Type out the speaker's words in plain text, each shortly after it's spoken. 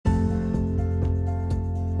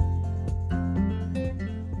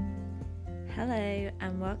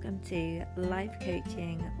and welcome to Life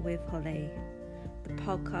Coaching with Holly, the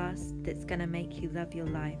podcast that's going to make you love your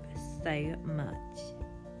life so much.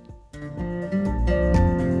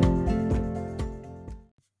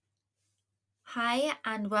 Hi,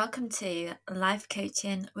 and welcome to Life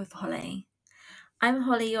Coaching with Holly. I'm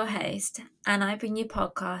Holly, your host, and I bring you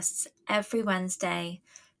podcasts every Wednesday,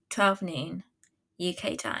 12 noon,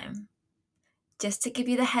 UK time. Just to give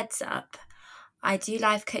you the heads up, I do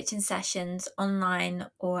live coaching sessions online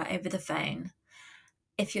or over the phone.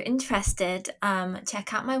 If you're interested,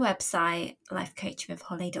 check out my website,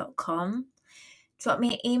 lifecoachingwithholly.com. Drop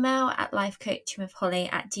me an email at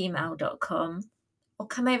lifecoachingwithholly@gmail.com, or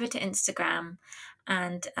come over to Instagram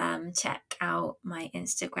and check out my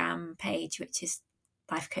Instagram page, which is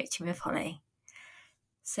Life Coaching with Holly.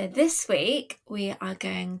 So this week we are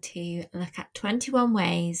going to look at 21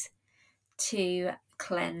 ways to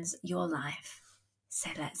cleanse your life. So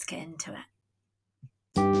let's get into it.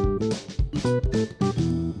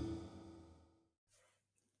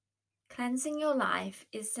 Cleansing your life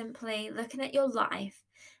is simply looking at your life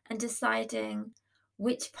and deciding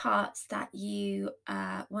which parts that you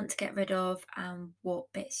want to get rid of and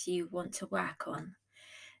what bits you want to work on.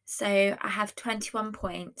 So I have 21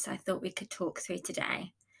 points I thought we could talk through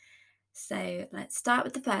today. So let's start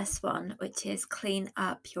with the first one, which is clean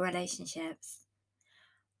up your relationships.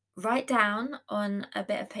 Write down on a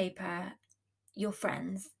bit of paper your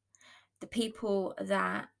friends, the people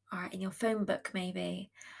that are in your phone book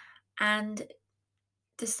maybe, and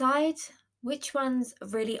decide which ones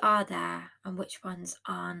really are there and which ones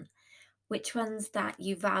aren't, which ones that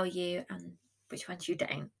you value and which ones you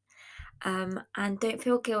don't. And don't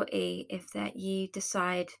feel guilty if that you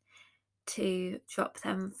decide to drop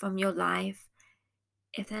them from your life.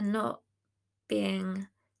 If they're not being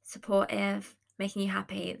supportive, making you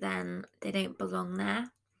happy, then they don't belong there.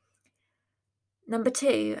 Number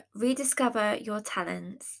 2, rediscover your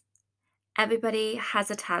talents. Everybody has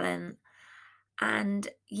a talent, and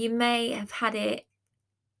you may have had it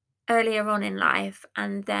earlier on in life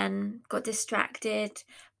and then got distracted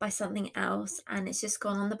by something else and it's just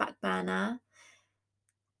gone on the back burner.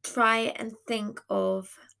 Try and think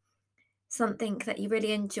of something that you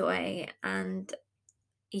really enjoy and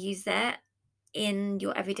use it in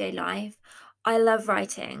your everyday life. I love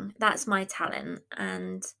writing. That's my talent.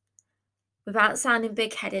 And without sounding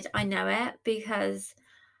big-headed, I know it because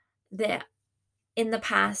in the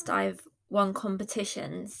past I've won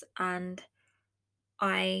competitions and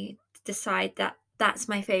I decide that that's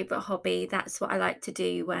my favourite hobby. That's what I like to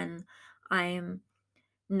do when I'm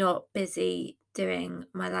not busy doing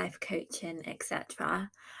my life coaching,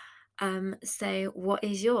 etc. So what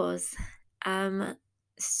is yours?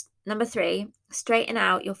 Number 3, straighten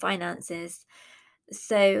out your finances.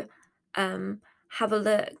 So have a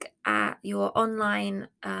look at your online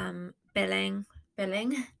billing.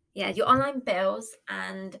 Yeah, your online bills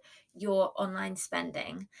and your online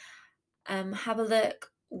spending. Have a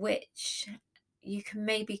look which you can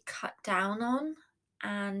maybe cut down on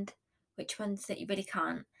and which ones that you really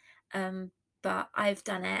can't. But I've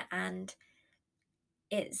done it and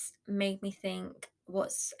it's made me think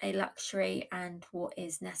what's a luxury and what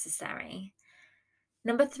is necessary.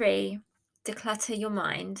 Number 3, declutter your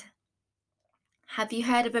mind. Have you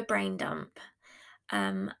heard of a brain dump?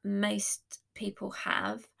 Most people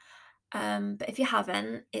have. But if you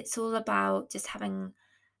haven't, it's all about just having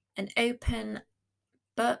an open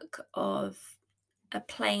book of a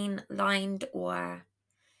plain lined or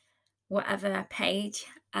whatever page,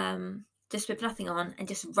 just with nothing on, and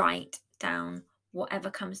just write down whatever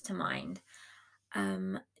comes to mind.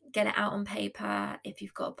 Get it out on paper. If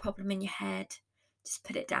you've got a problem in your head, just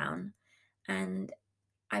put it down. And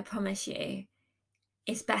I promise you,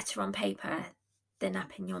 it's better on paper than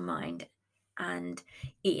up in your mind and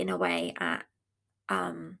eating away at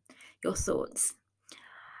your thoughts.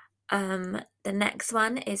 The next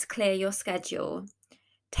one is clear your schedule.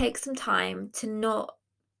 Take some time to not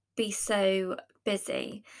be so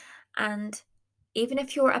busy. And even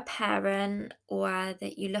if you're a parent or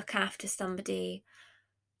that you look after somebody,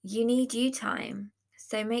 you need you time.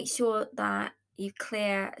 So make sure that you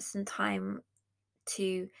clear some time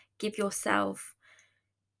to give yourself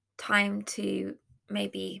time to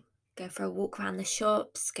maybe go for a walk around the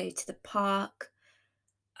shops, go to the park,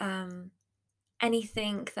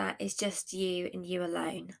 anything that is just you and you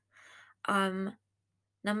alone.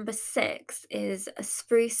 Number 6 is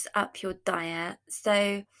spruce up your diet.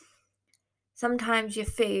 So sometimes your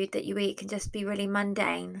food that you eat can just be really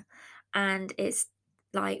mundane and it's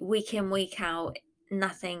like week in, week out,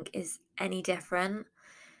 nothing is any different.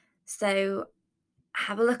 So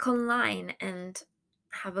have a look online and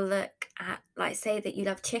have a look at, like, say that you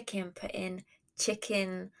love chicken, put in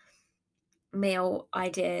chicken meal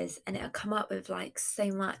ideas and it'll come up with like so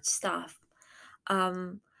much stuff.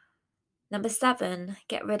 Um, Number 7,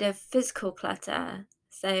 get rid of physical clutter.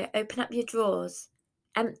 So open up your drawers,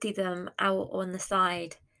 empty them out on the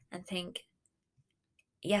side and think,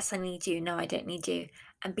 yes, I need you. No, I don't need you.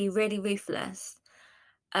 And be really ruthless.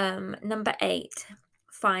 Number 8,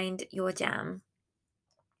 find your jam.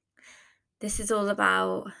 This is all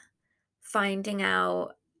about finding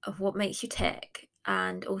out of what makes you tick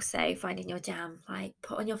and also finding your jam. Like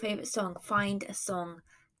put on your favorite song, find a song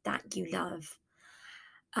that you love.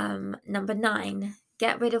 Number 9,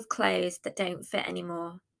 get rid of clothes that don't fit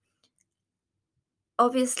anymore.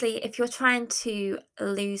 Obviously, if you're trying to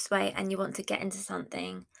lose weight and you want to get into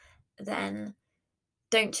something, then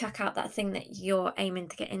don't check out that thing that you're aiming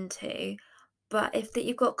to get into. But if that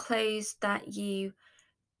you've got clothes that you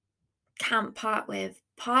can't part with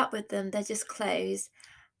them. They're just clothes.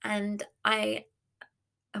 And I'm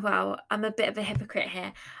a bit of a hypocrite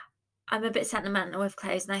here. I'm a bit sentimental with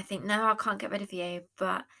clothes, and I think, no, I can't get rid of you.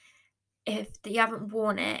 But if you haven't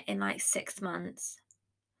worn it in like 6 months,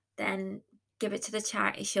 then give it to the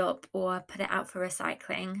charity shop or put it out for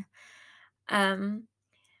recycling. Um,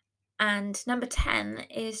 and number 10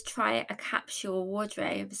 is try a capsule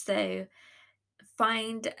wardrobe. So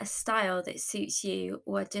find a style that suits you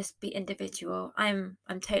or just be individual. I'm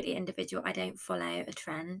totally individual. I don't follow a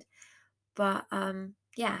trend. But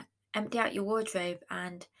yeah, empty out your wardrobe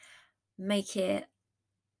and make it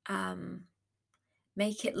um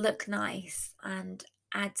make it look nice and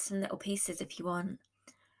add some little pieces if you want.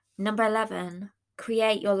 Number 11,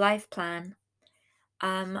 create your life plan.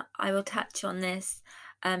 I will touch on this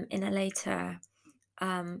in a later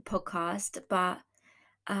podcast, but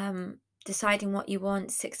deciding what you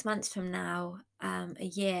want 6 months from now, a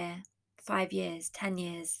year, 5 years, 10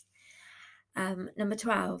 years. Number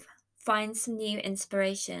 12, find some new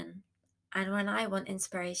inspiration. And when I want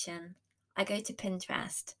inspiration, I go to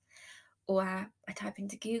Pinterest or I type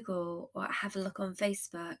into Google or I have a look on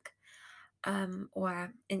Facebook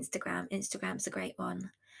or Instagram. Instagram's a great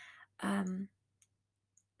one.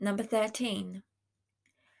 Number 13,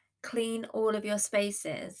 clean all of your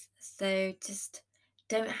spaces. So just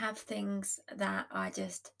don't have things that are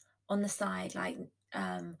just on the side, like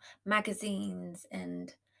magazines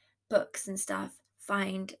and books and stuff.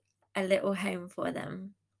 Find a little home for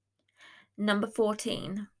them. Number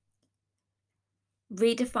 14,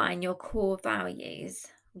 redefine your core values.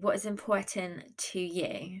 What is important to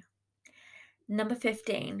you? Number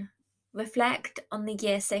 15, reflect on the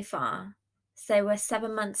year so far. So we're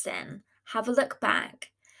 7 months in. Have a look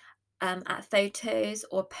back at photos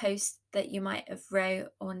or posts that you might have wrote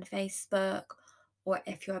on Facebook, or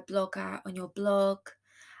if you're a blogger, on your blog,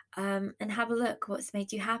 and have a look what's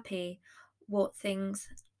made you happy, what things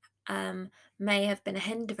may have been a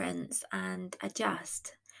hindrance, and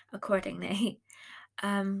adjust accordingly.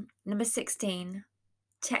 Number 16,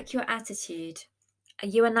 check your attitude. Are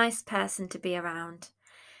you a nice person to be around?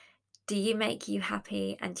 Do you make you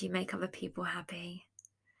happy and do you make other people happy?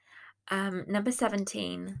 Number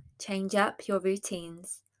 17, change up your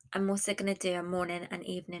routines. I'm also going to do a morning and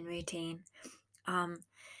evening routine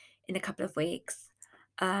in a couple of weeks.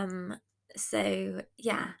 So,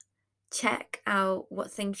 yeah, check out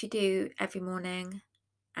what things you do every morning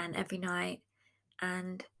and every night.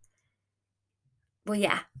 And, well,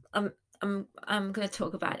 yeah, I'm going to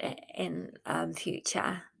talk about it in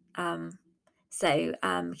future. So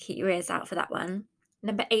keep your ears out for that one.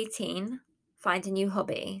 Number 18, find a new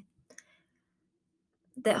hobby.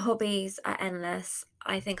 The hobbies are endless.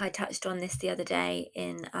 I think I touched on this the other day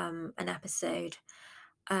in an episode.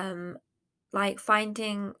 Like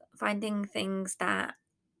finding things that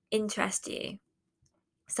interest you.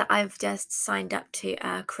 So I've just signed up to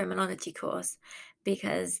a criminology course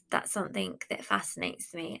because that's something that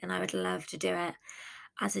fascinates me and I would love to do it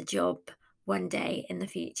as a job one day in the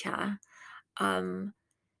future.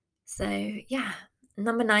 So yeah,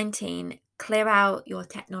 number 19, clear out your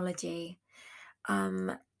technology.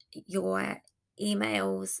 Your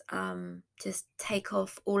emails, just take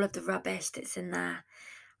off all of the rubbish that's in there.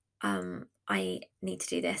 I need to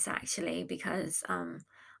do this actually because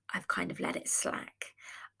I've kind of let it slack.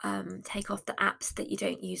 Take off the apps that you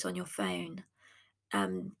don't use on your phone.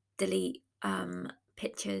 Delete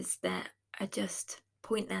pictures that are just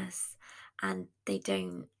pointless and they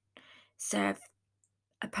don't serve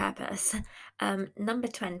a purpose. Number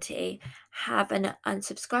 20, have an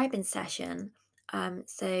unsubscribing session.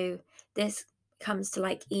 So this comes to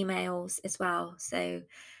like emails as well. So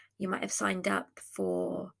you might have signed up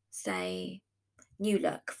for, say, New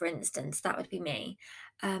Look, for instance, that would be me.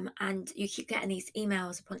 And you keep getting these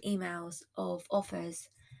emails upon emails of offers,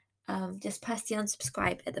 just press the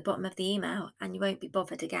unsubscribe at the bottom of the email and you won't be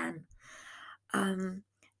bothered again. Um,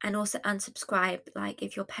 and also unsubscribe, like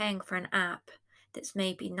if you're paying for an app that's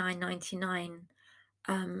maybe $9.99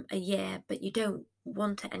 a year, but you don't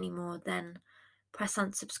want it anymore, then press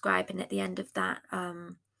unsubscribe, and at the end of that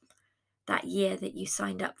year that you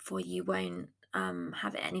signed up for, you won't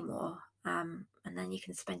have it anymore, and then you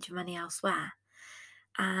can spend your money elsewhere.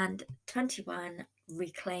 And 21,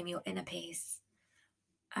 reclaim your inner peace.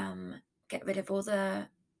 Get rid of all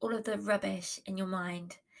of the rubbish in your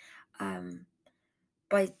mind, um,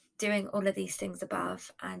 by doing all of these things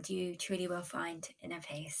above, and you truly will find inner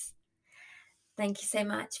peace. Thank you so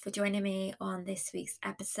much for joining me on this week's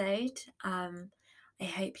episode. I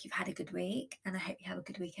hope you've had a good week, and I hope you have a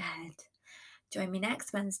good week ahead. Join me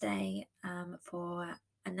next Wednesday for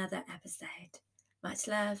another episode. Much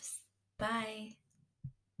loves. Bye.